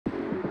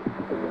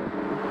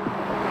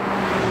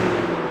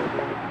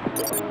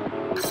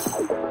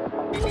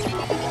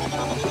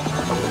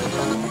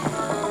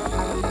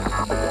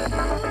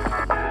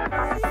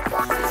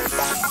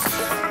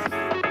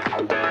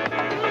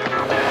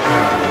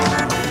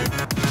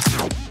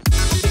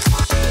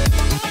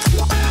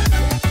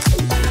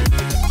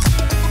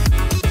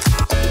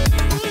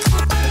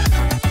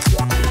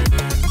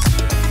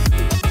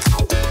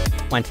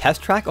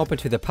Test Track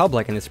opened to the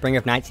public in the spring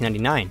of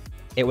 1999.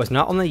 It was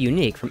not only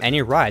unique from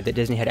any ride that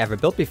Disney had ever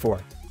built before,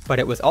 but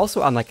it was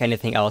also unlike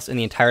anything else in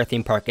the entire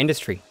theme park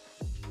industry.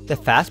 The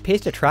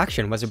fast-paced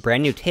attraction was a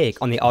brand new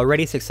take on the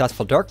already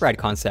successful dark ride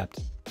concept,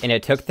 and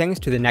it took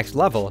things to the next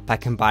level by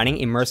combining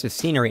immersive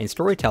scenery and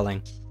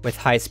storytelling with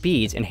high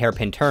speeds and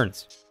hairpin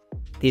turns.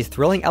 These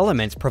thrilling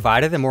elements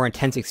provided a more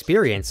intense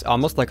experience,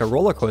 almost like a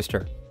roller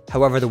coaster.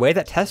 However, the way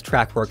that Test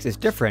Track works is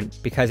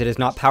different because it is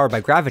not powered by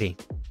gravity.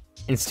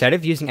 Instead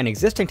of using an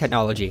existing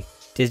technology,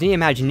 Disney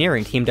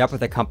Imagineering teamed up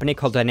with a company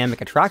called Dynamic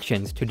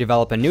Attractions to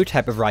develop a new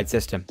type of ride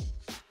system.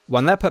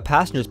 One that put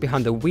passengers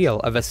behind the wheel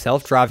of a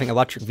self-driving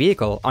electric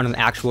vehicle on an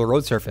actual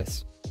road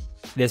surface.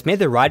 This made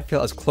the ride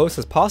feel as close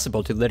as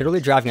possible to literally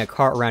driving a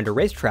car around a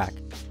racetrack,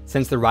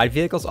 since the ride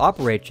vehicles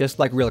operate just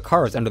like real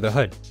cars under the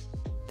hood.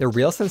 The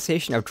real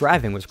sensation of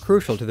driving was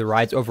crucial to the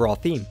ride's overall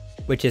theme,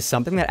 which is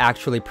something that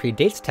actually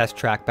predates Test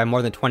Track by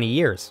more than 20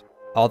 years,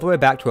 all the way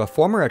back to a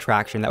former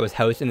attraction that was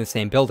housed in the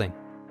same building.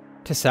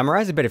 To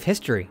summarize a bit of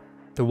history,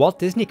 the Walt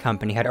Disney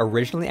Company had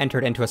originally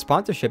entered into a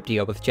sponsorship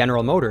deal with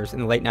General Motors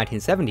in the late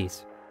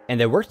 1970s, and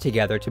they worked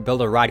together to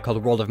build a ride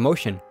called World of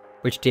Motion,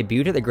 which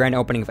debuted at the grand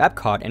opening of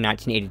Epcot in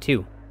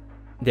 1982.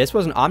 This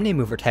was an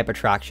Omnimover type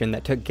attraction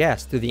that took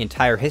guests through the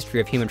entire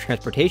history of human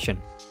transportation,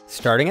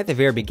 starting at the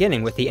very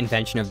beginning with the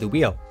invention of the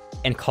wheel,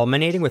 and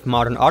culminating with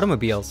modern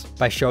automobiles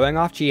by showing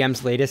off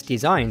GM's latest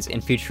designs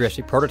and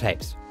futuristic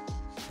prototypes.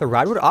 The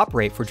ride would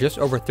operate for just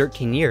over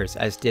 13 years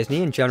as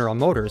Disney and General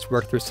Motors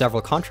worked through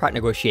several contract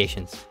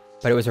negotiations,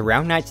 but it was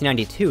around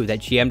 1992 that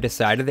GM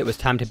decided it was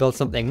time to build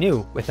something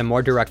new with a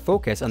more direct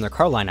focus on their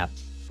car lineup.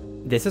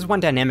 This is when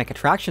Dynamic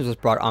Attractions was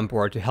brought on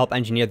board to help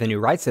engineer the new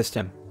ride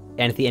system,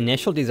 and the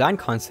initial design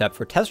concept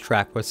for Test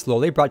Track was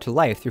slowly brought to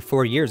life through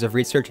 4 years of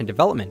research and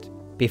development,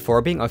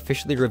 before being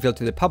officially revealed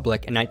to the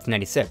public in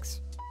 1996.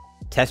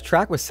 Test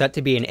Track was set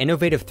to be an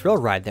innovative thrill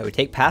ride that would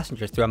take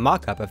passengers through a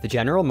mock-up of the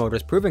General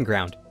Motors Proving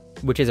Ground,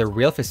 which is a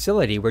real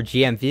facility where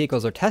GM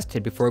vehicles are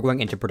tested before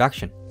going into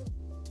production.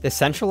 The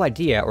central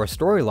idea or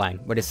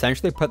storyline would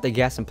essentially put the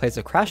guests in place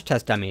of crash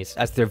test dummies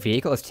as their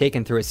vehicle is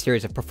taken through a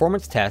series of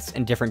performance tests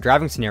in different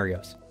driving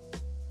scenarios.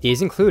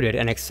 These included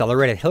an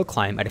accelerated hill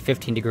climb at a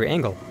 15-degree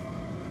angle,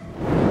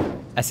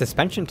 a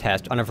suspension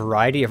test on a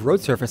variety of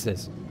road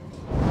surfaces,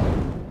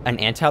 an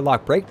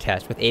anti-lock brake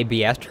test with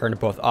ABS turned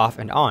both off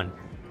and on,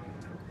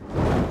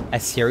 a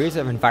series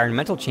of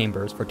environmental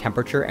chambers for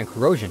temperature and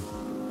corrosion,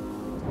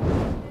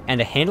 and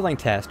a handling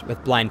test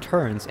with blind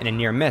turns and a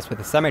near miss with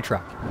a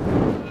semi-truck.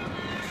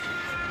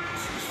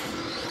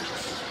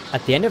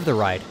 At the end of the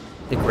ride,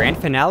 the grand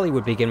finale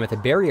would begin with a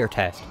barrier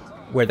test,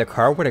 where the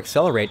car would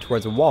accelerate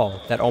towards a wall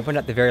that opened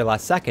at the very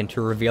last second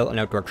to reveal an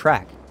outdoor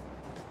track.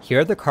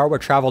 Here the car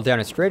would travel down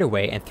a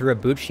straightaway and through a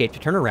boot-shaped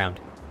turnaround,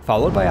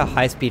 followed by a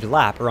high-speed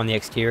lap around the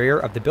exterior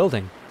of the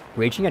building,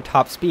 reaching a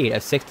top speed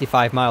of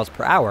 65 miles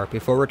per hour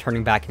before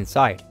returning back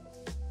inside.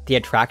 The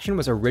attraction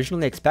was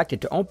originally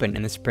expected to open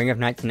in the spring of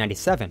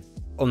 1997,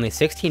 only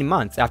 16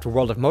 months after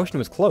World of Motion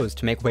was closed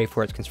to make way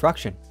for its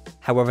construction.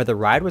 However, the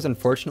ride was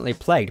unfortunately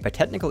plagued by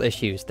technical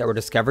issues that were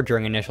discovered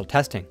during initial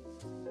testing.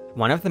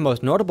 One of the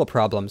most notable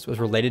problems was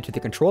related to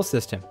the control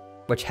system,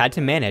 which had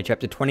to manage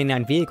up to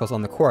 29 vehicles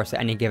on the course at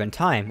any given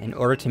time in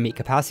order to meet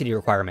capacity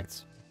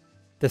requirements.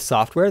 The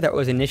software that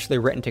was initially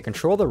written to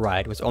control the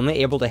ride was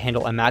only able to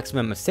handle a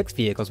maximum of 6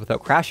 vehicles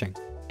without crashing,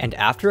 and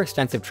after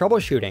extensive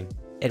troubleshooting,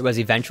 it was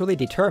eventually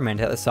determined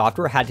that the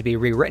software had to be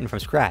rewritten from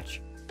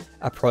scratch,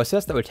 a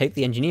process that would take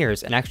the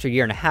engineers an extra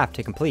year and a half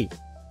to complete.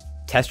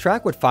 Test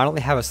Track would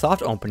finally have a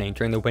soft opening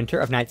during the winter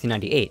of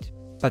 1998,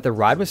 but the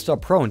ride was still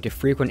prone to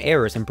frequent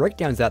errors and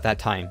breakdowns at that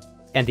time,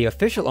 and the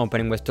official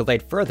opening was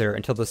delayed further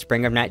until the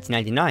spring of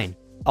 1999,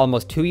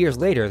 almost 2 years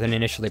later than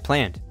initially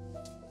planned.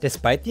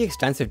 Despite the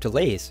extensive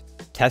delays,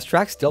 Test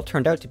Track still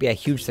turned out to be a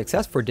huge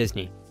success for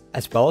Disney,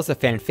 as well as a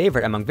fan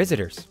favorite among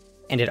visitors,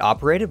 and it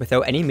operated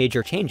without any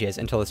major changes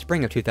until the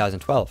spring of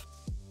 2012.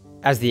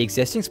 As the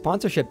existing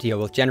sponsorship deal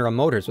with General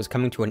Motors was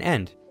coming to an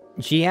end,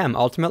 GM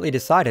ultimately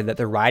decided that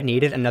the ride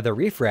needed another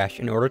refresh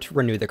in order to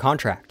renew the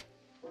contract.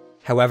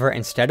 However,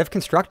 instead of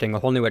constructing a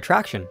whole new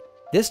attraction,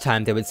 this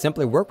time they would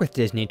simply work with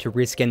Disney to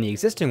reskin the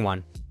existing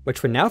one,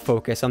 which would now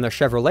focus on their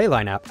Chevrolet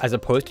lineup as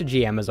opposed to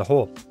GM as a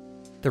whole.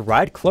 The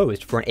ride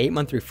closed for an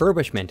 8-month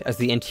refurbishment as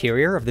the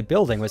interior of the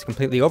building was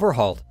completely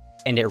overhauled,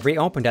 and it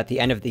reopened at the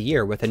end of the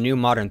year with a new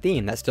modern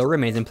theme that still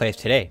remains in place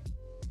today.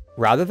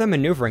 Rather than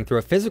maneuvering through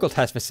a physical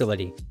test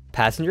facility,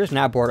 passengers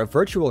now board a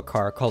virtual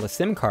car called a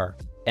sim car,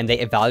 and they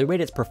evaluate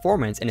its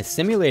performance in a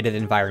simulated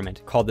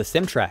environment called the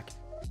sim track.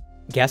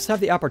 Guests have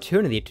the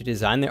opportunity to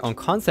design their own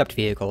concept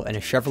vehicle in a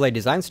Chevrolet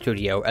design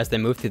studio as they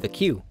move through the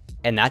queue,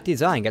 and that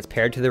design gets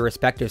paired to their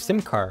respective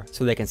sim car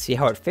so they can see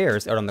how it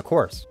fares out on the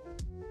course.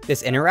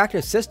 This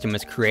interactive system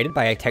was created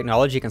by a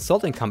technology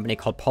consulting company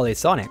called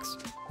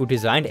Polysonics, who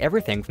designed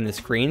everything from the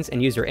screens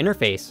and user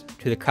interface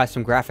to the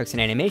custom graphics and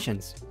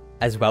animations,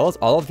 as well as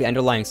all of the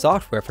underlying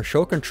software for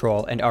show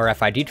control and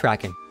RFID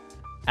tracking.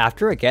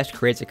 After a guest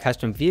creates a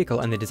custom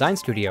vehicle in the design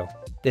studio,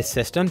 This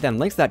system then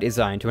links that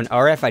design to an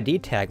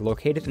RFID tag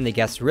located in the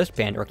guest's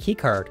wristband or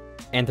keycard,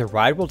 and the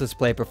ride will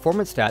display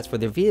performance stats for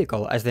the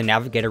vehicle as they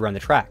navigate around the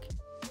track.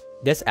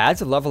 This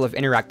adds a level of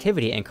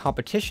interactivity and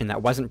competition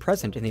that wasn't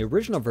present in the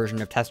original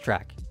version of Test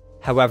Track.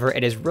 However,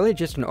 it is really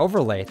just an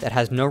overlay that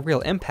has no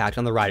real impact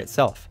on the ride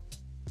itself.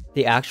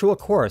 The actual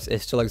course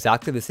is still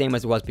exactly the same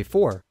as it was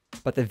before,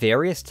 but the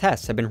various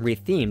tests have been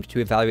rethemed to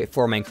evaluate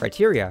four main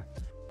criteria,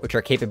 which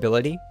are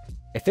capability,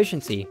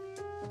 efficiency,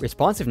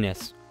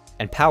 responsiveness,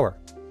 and power.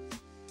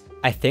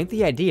 I think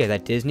the idea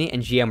that Disney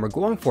and GM were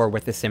going for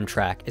with the sim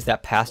track is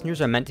that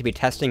passengers are meant to be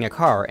testing a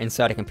car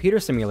inside a computer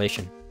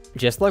simulation,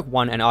 just like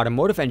one an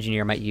automotive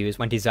engineer might use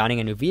when designing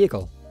a new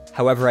vehicle.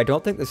 However, I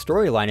don't think the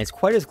storyline is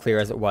quite as clear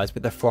as it was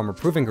with the former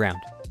Proving Ground.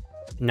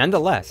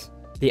 Nonetheless,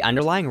 the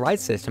underlying ride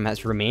system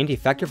has remained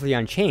effectively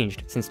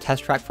unchanged since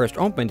Test Track first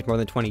opened more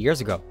than 20 years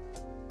ago.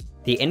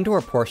 The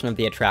indoor portion of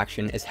the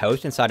attraction is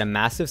housed inside a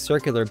massive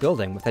circular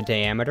building with a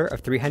diameter of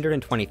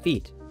 320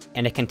 feet,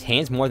 and it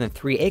contains more than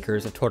 3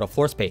 acres of total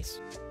floor space.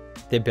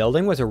 The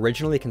building was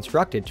originally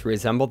constructed to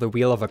resemble the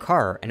wheel of a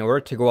car in order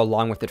to go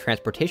along with the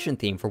transportation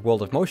theme for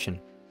World of Motion,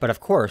 but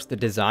of course the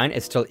design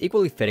is still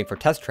equally fitting for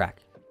Test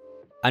Track.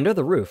 Under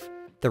the roof,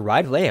 the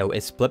ride layout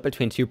is split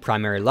between 2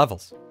 primary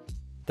levels.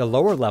 The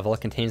lower level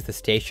contains the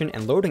station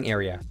and loading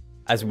area,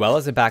 as well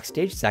as a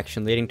backstage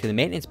section leading to the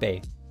maintenance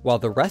bay, while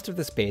the rest of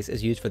the space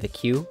is used for the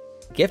queue,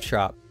 gift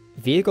shop,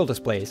 vehicle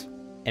displays,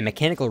 and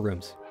mechanical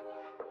rooms.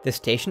 The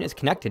station is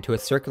connected to a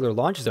circular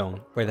launch zone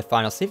where the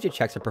final safety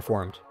checks are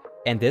performed,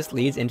 and this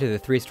leads into the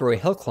 3-story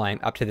hill climb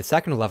up to the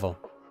second level.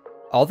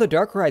 All the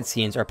dark ride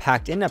scenes are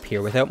packed in up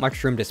here without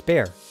much room to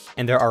spare,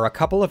 and there are a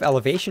couple of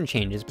elevation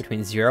changes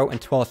between 0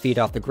 and 12 feet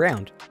off the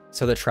ground,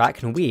 so the track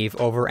can weave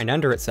over and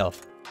under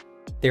itself.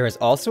 There is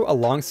also a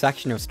long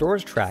section of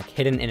storage track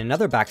hidden in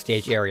another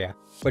backstage area,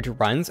 which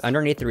runs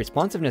underneath the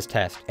responsiveness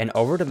test and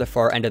over to the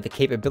far end of the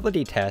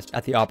capability test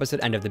at the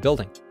opposite end of the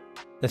building.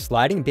 The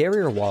sliding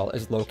barrier wall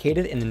is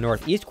located in the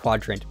northeast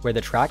quadrant where the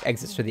track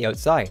exits to the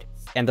outside,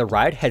 and the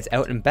ride heads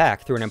out and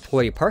back through an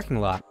employee parking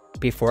lot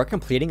before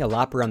completing a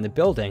lap around the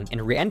building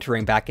and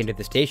re-entering back into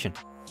the station.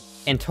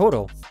 In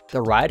total,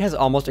 the ride has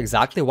almost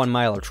exactly 1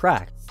 mile of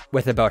track,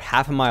 with about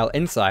half a mile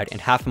inside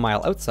and half a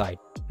mile outside,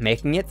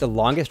 making it the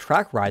longest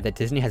track ride that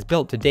Disney has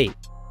built to date.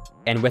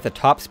 And with a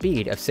top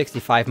speed of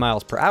 65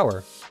 miles per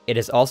hour, it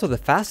is also the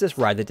fastest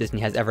ride that Disney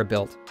has ever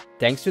built,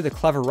 thanks to the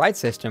clever ride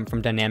system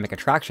from Dynamic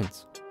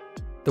Attractions.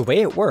 The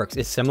way it works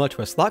is similar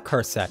to a slot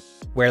car set,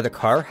 where the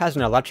car has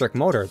an electric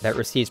motor that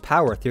receives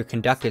power through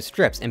conductive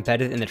strips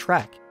embedded in the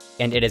track,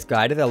 and it is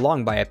guided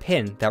along by a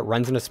pin that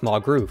runs in a small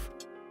groove.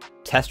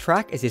 Test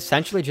Track is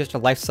essentially just a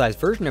life-size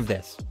version of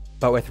this,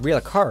 but with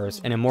real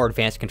cars and a more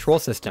advanced control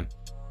system.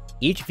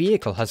 Each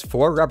vehicle has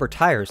 4 rubber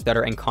tires that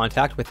are in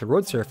contact with the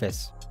road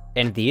surface,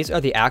 and these are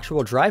the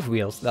actual drive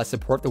wheels that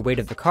support the weight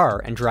of the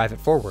car and drive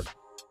it forward.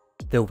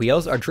 The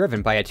wheels are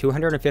driven by a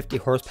 250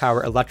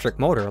 horsepower electric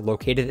motor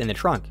located in the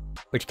trunk,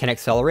 which can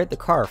accelerate the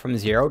car from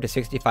 0 to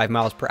 65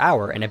 miles per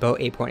hour in about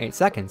 8.8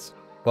 seconds,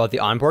 while the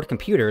onboard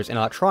computers and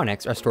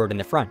electronics are stored in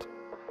the front.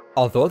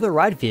 Although the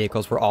ride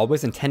vehicles were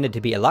always intended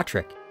to be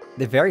electric,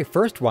 the very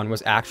first one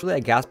was actually a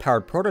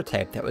gas-powered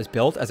prototype that was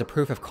built as a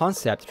proof of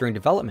concept during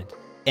development,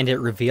 and it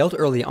revealed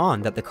early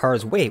on that the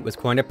car's weight was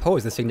going to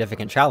pose a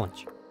significant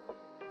challenge.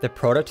 The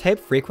prototype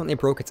frequently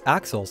broke its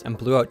axles and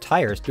blew out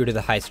tires due to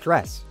the high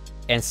stress,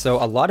 and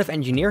so a lot of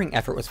engineering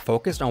effort was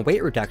focused on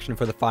weight reduction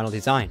for the final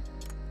design.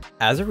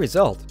 As a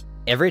result,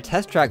 every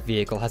Test Track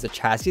vehicle has a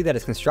chassis that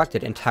is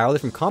constructed entirely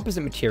from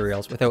composite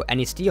materials without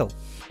any steel,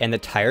 and the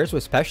tires were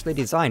specially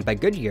designed by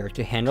Goodyear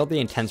to handle the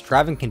intense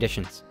driving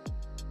conditions.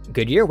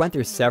 Goodyear went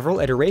through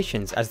several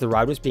iterations as the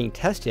ride was being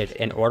tested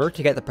in order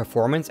to get the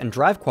performance and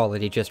drive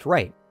quality just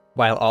right,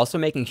 while also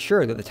making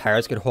sure that the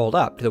tires could hold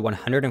up to the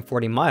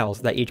 140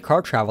 miles that each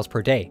car travels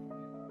per day.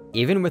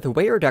 Even with the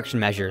weight reduction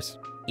measures,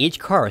 each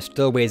car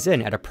still weighs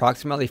in at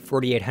approximately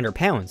 4,800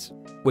 pounds,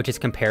 which is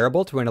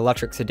comparable to an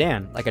electric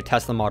sedan like a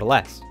Tesla Model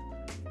S.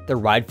 The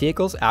ride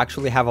vehicles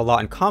actually have a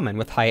lot in common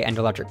with high-end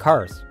electric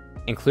cars,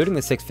 including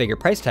the 6-figure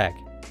price tag.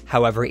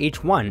 However,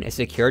 each one is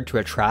secured to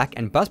a track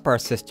and bus bar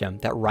system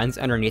that runs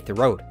underneath the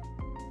road.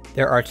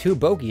 There are 2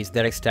 bogies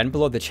that extend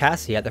below the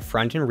chassis at the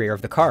front and rear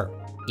of the car,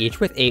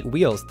 each with 8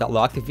 wheels that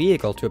lock the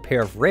vehicle to a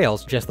pair of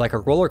rails just like a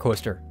roller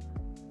coaster.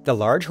 The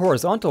large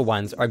horizontal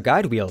ones are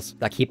guide wheels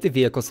that keep the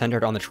vehicle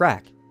centered on the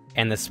track,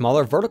 and the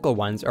smaller vertical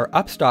ones are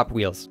up-stop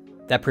wheels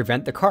that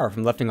prevent the car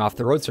from lifting off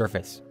the road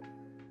surface.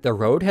 The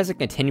road has a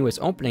continuous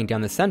opening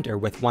down the center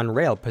with 1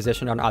 rail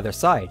positioned on either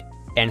side,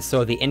 and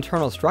so the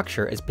internal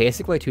structure is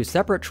basically 2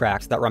 separate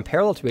tracks that run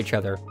parallel to each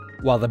other,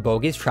 while the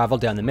bogies travel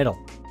down the middle.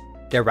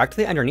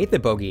 Directly underneath the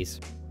bogies,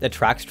 the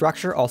track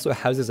structure also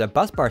houses a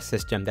bus bar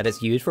system that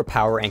is used for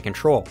power and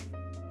control.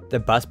 The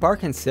bus bar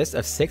consists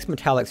of 6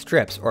 metallic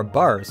strips or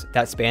bars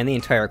that span the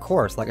entire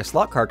course like a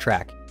slot car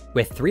track,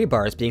 with 3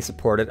 bars being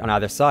supported on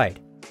either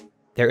side.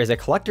 There is a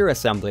collector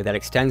assembly that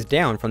extends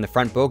down from the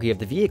front bogie of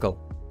the vehicle,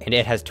 and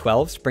it has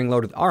 12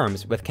 spring-loaded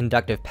arms with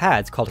conductive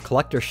pads called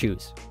collector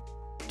shoes.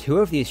 2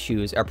 of these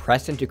shoes are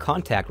pressed into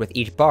contact with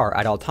each bar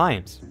at all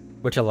times,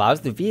 which allows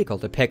the vehicle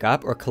to pick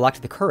up or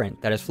collect the current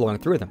that is flowing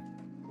through them.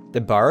 The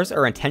bars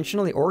are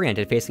intentionally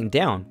oriented facing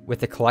down, with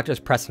the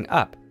collectors pressing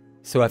up,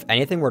 so if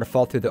anything were to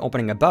fall through the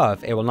opening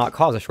above, it will not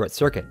cause a short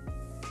circuit.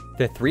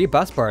 The 3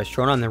 bus bars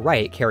shown on the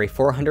right carry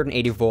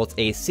 480 volts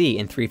AC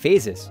in 3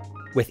 phases,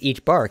 with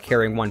each bar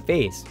carrying 1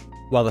 phase,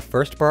 while the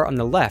first bar on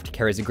the left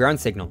carries a ground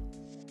signal.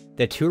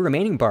 The 2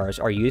 remaining bars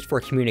are used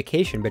for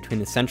communication between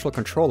the central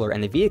controller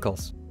and the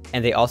vehicles,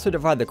 and they also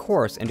divide the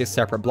course into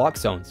separate block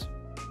zones.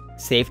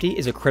 Safety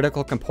is a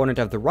critical component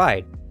of the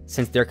ride,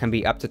 since there can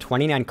be up to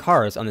 29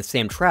 cars on the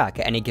same track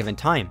at any given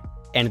time,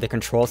 and the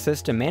control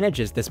system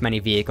manages this many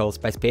vehicles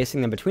by spacing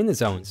them between the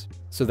zones,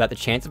 so that the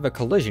chance of a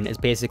collision is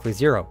basically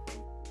 0.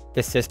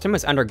 The system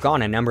has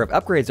undergone a number of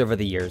upgrades over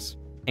the years,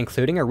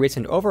 including a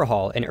recent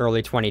overhaul in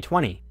early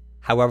 2020,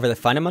 however the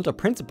fundamental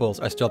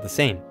principles are still the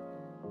same.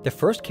 The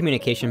first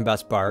communication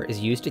bus bar is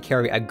used to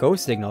carry a go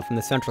signal from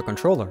the central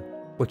controller,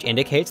 which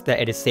indicates that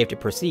it is safe to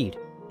proceed,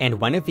 and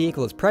when a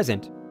vehicle is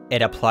present,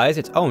 it applies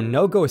its own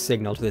no-go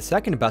signal to the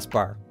second bus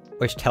bar,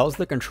 which tells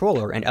the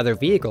controller and other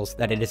vehicles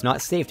that it is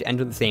not safe to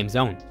enter the same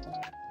zone.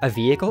 A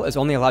vehicle is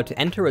only allowed to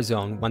enter a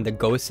zone when the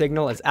go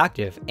signal is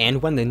active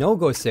and when the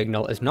no-go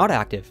signal is not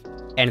active,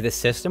 and the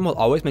system will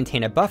always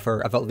maintain a buffer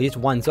of at least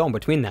 1 zone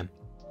between them.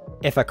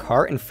 If a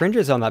car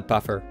infringes on that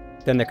buffer,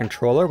 then the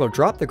controller will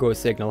drop the go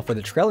signal for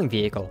the trailing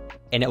vehicle,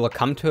 and it will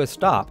come to a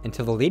stop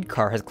until the lead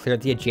car has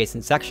cleared the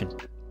adjacent section.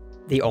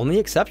 The only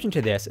exception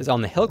to this is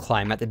on the hill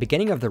climb at the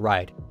beginning of the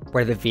ride,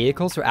 where the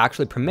vehicles are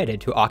actually permitted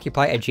to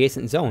occupy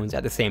adjacent zones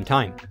at the same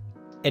time.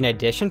 In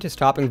addition to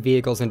stopping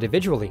vehicles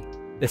individually,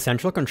 the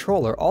central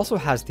controller also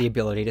has the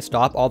ability to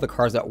stop all the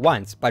cars at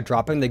once by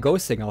dropping the go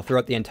signal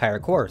throughout the entire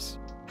course.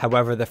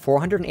 However, the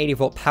 480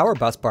 volt power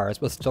bus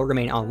bars will still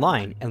remain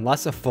online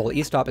unless a full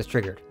e-stop is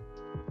triggered.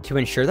 To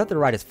ensure that the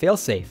ride is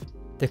fail-safe,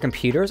 the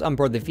computers on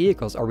board the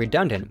vehicles are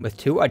redundant with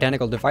 2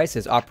 identical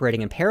devices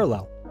operating in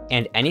parallel,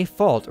 and any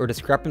fault or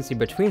discrepancy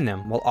between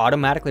them will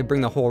automatically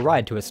bring the whole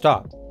ride to a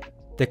stop.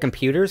 The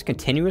computers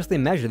continuously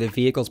measure the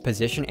vehicle's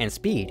position and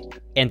speed,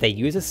 and they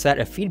use a set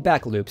of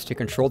feedback loops to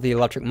control the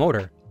electric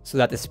motor so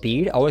that the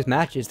speed always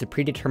matches the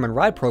predetermined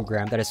ride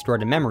program that is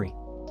stored in memory.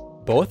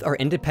 Both are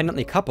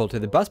independently coupled to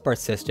the bus bar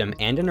system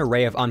and an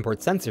array of onboard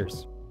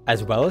sensors,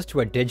 as well as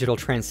to a digital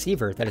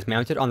transceiver that is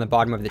mounted on the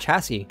bottom of the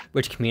chassis,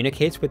 which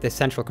communicates with the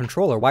central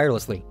controller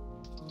wirelessly.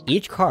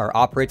 Each car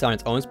operates on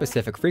its own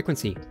specific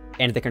frequency,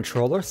 and the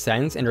controller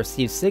sends and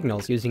receives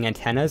signals using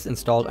antennas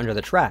installed under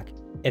the track,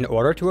 in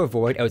order to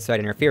avoid outside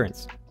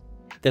interference.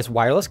 This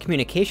wireless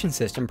communication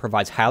system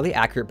provides highly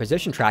accurate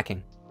position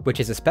tracking, which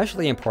is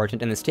especially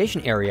important in the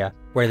station area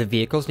where the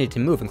vehicles need to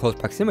move in close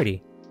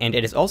proximity, and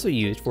it is also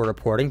used for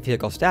reporting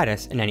vehicle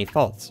status and any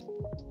faults.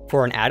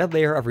 For an added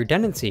layer of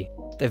redundancy,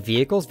 the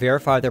vehicles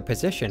verify their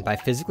position by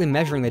physically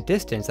measuring the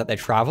distance that they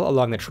travel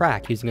along the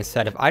track using a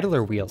set of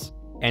idler wheels,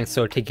 and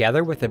so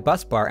together with the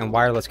bus bar and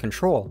wireless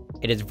control,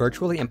 it is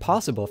virtually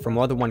impossible for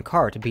more than 1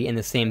 car to be in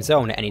the same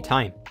zone at any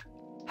time.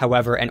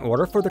 However, in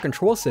order for the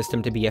control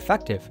system to be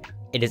effective,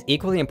 it is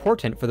equally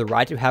important for the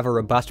ride to have a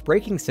robust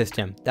braking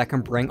system that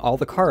can bring all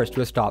the cars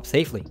to a stop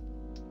safely.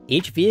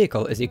 Each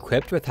vehicle is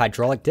equipped with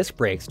hydraulic disc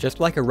brakes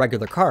just like a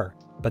regular car,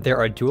 but there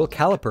are dual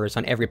calipers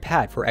on every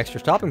pad for extra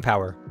stopping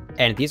power,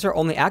 and these are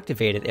only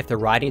activated if the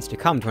ride needs to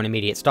come to an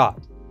immediate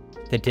stop.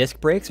 The disc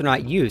brakes are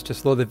not used to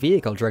slow the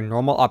vehicle during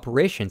normal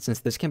operation since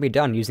this can be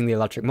done using the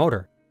electric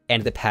motor,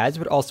 and the pads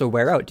would also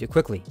wear out too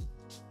quickly.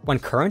 When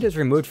current is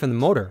removed from the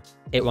motor,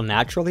 it will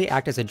naturally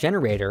act as a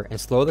generator and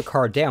slow the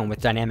car down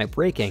with dynamic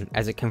braking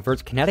as it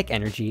converts kinetic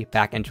energy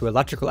back into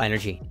electrical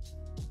energy.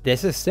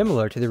 This is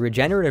similar to the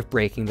regenerative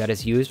braking that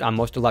is used on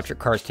most electric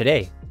cars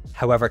today.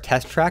 However,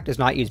 Test Track does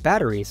not use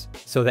batteries,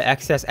 so the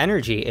excess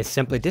energy is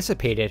simply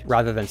dissipated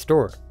rather than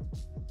stored.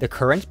 The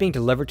current being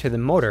delivered to the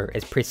motor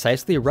is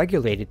precisely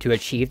regulated to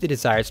achieve the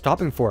desired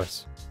stopping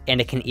force,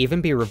 and it can even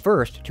be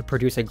reversed to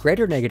produce a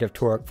greater negative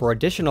torque for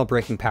additional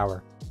braking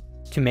power.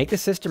 To make the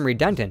system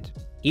redundant,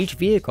 each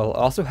vehicle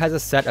also has a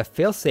set of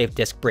fail-safe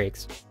disc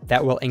brakes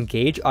that will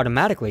engage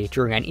automatically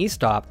during an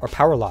e-stop or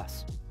power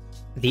loss.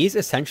 These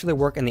essentially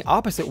work in the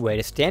opposite way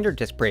to standard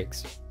disc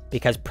brakes,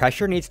 because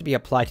pressure needs to be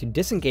applied to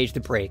disengage the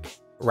brake,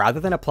 rather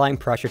than applying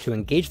pressure to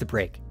engage the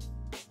brake.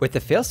 With the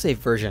fail-safe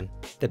version,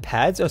 the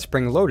pads are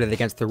spring-loaded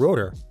against the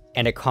rotor,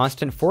 and a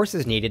constant force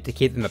is needed to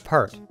keep them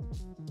apart.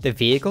 The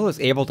vehicle is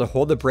able to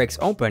hold the brakes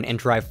open and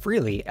drive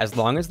freely as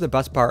long as the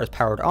bus bar is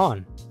powered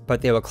on,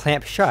 but they will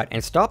clamp shut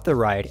and stop the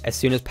ride as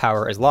soon as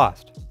power is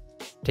lost.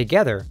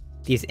 Together,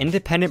 these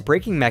independent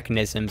braking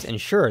mechanisms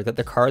ensure that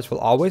the cars will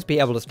always be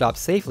able to stop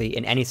safely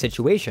in any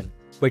situation,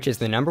 which is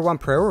the #1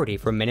 priority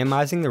for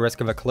minimizing the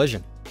risk of a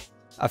collision.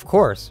 Of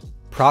course,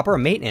 proper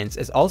maintenance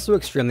is also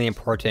extremely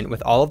important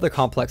with all of the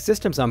complex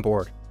systems on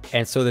board,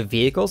 and so the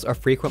vehicles are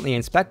frequently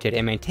inspected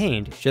and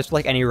maintained just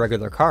like any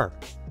regular car.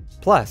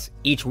 Plus,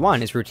 each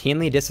one is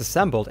routinely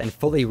disassembled and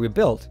fully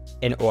rebuilt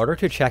in order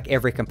to check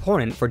every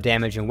component for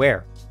damage and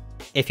wear.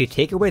 If you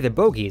take away the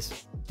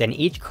bogies, then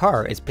each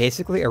car is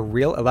basically a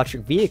real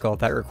electric vehicle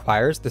that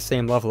requires the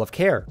same level of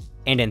care,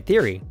 and in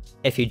theory,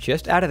 if you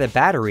just added a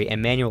battery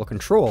and manual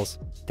controls,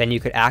 then you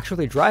could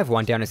actually drive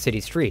one down a city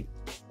street.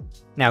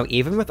 Now,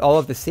 even with all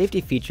of the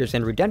safety features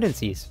and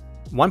redundancies,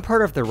 one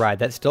part of the ride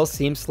that still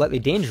seems slightly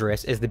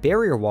dangerous is the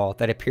barrier wall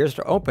that appears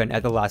to open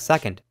at the last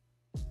second.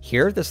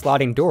 Here, the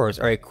sliding doors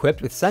are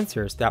equipped with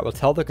sensors that will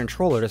tell the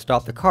controller to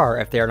stop the car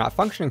if they are not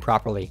functioning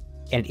properly,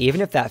 and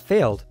even if that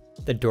failed,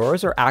 the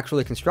doors are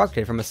actually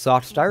constructed from a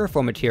soft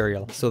styrofoam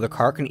material so the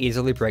car can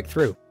easily break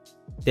through.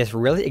 This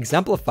really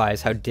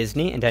exemplifies how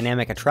Disney and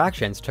Dynamic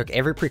Attractions took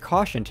every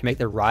precaution to make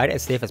the ride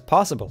as safe as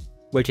possible,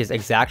 which is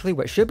exactly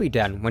what should be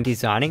done when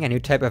designing a new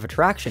type of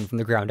attraction from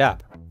the ground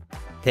up.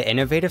 The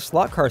innovative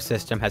slot car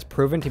system has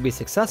proven to be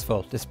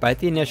successful despite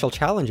the initial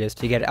challenges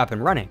to get it up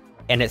and running,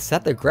 and it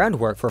set the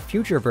groundwork for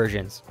future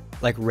versions,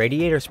 like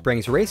Radiator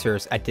Springs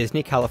Racers at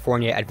Disney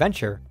California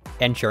Adventure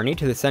and Journey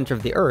to the Center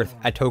of the Earth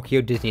at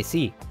Tokyo Disney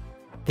Sea.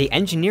 The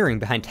engineering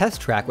behind Test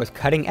Track was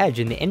cutting edge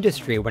in the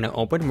industry when it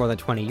opened more than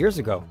 20 years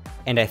ago,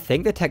 and I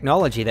think the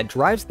technology that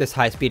drives this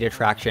high-speed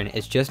attraction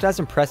is just as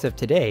impressive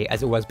today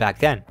as it was back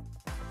then.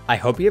 I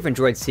hope you have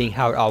enjoyed seeing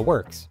how it all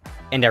works,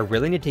 and I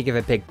really need to give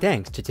a big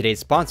thanks to today's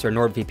sponsor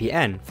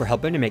NordVPN for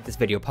helping to make this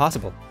video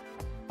possible.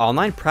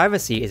 Online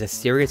privacy is a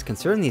serious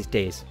concern these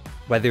days,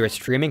 whether you're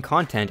streaming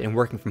content and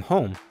working from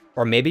home,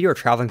 or maybe you're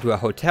traveling to a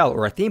hotel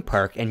or a theme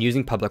park and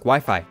using public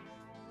Wi-Fi.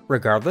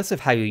 Regardless of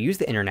how you use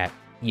the internet,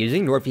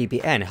 using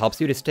NordVPN helps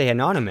you to stay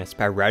anonymous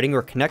by routing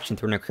your connection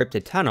through an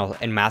encrypted tunnel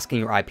and masking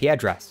your IP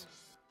address.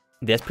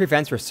 This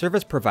prevents your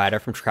service provider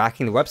from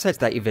tracking the websites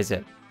that you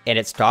visit, and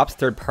it stops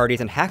third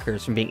parties and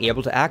hackers from being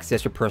able to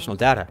access your personal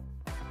data.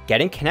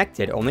 Getting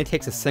connected only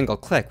takes a single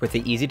click with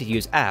the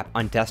easy-to-use app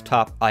on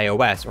desktop,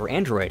 iOS, or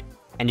Android,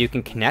 and you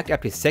can connect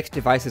up to 6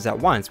 devices at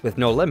once with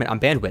no limit on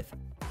bandwidth.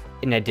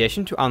 In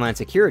addition to online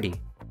security,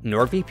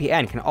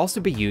 NordVPN can also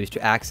be used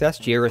to access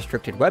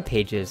geo-restricted web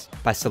pages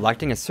by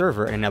selecting a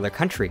server in another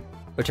country,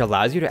 which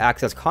allows you to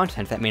access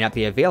content that may not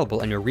be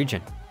available in your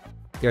region.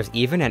 There's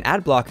even an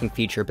ad blocking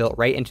feature built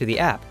right into the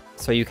app,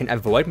 so you can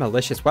avoid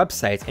malicious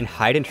websites and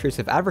hide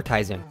intrusive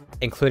advertising,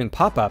 including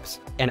pop-ups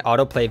and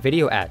autoplay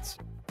video ads.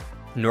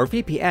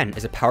 NordVPN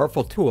is a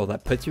powerful tool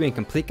that puts you in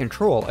complete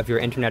control of your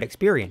internet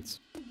experience,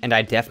 and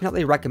I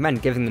definitely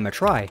recommend giving them a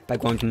try by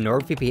going to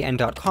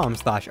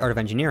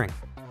nordvpn.com/artofengineering.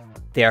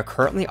 They are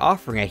currently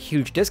offering a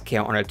huge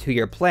discount on a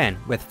 2-year plan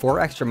with 4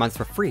 extra months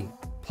for free,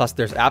 plus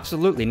there's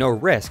absolutely no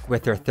risk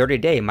with their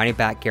 30-day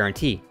money-back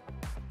guarantee.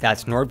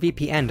 That's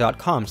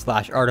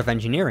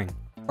nordvpn.com/artofengineering,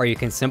 or you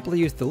can simply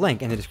use the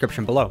link in the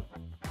description below.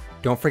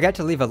 Don't forget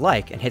to leave a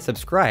like and hit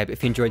subscribe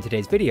if you enjoyed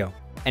today's video,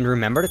 and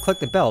remember to click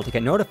the bell to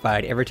get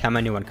notified every time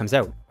a new one comes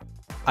out.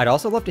 I'd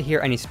also love to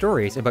hear any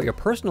stories about your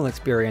personal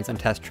experience on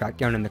Test Track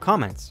down in the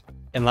comments,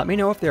 and let me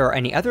know if there are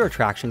any other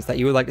attractions that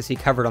you would like to see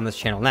covered on this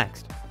channel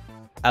next.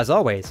 As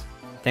always,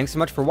 thanks so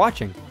much for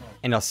watching,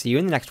 and I'll see you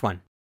in the next one.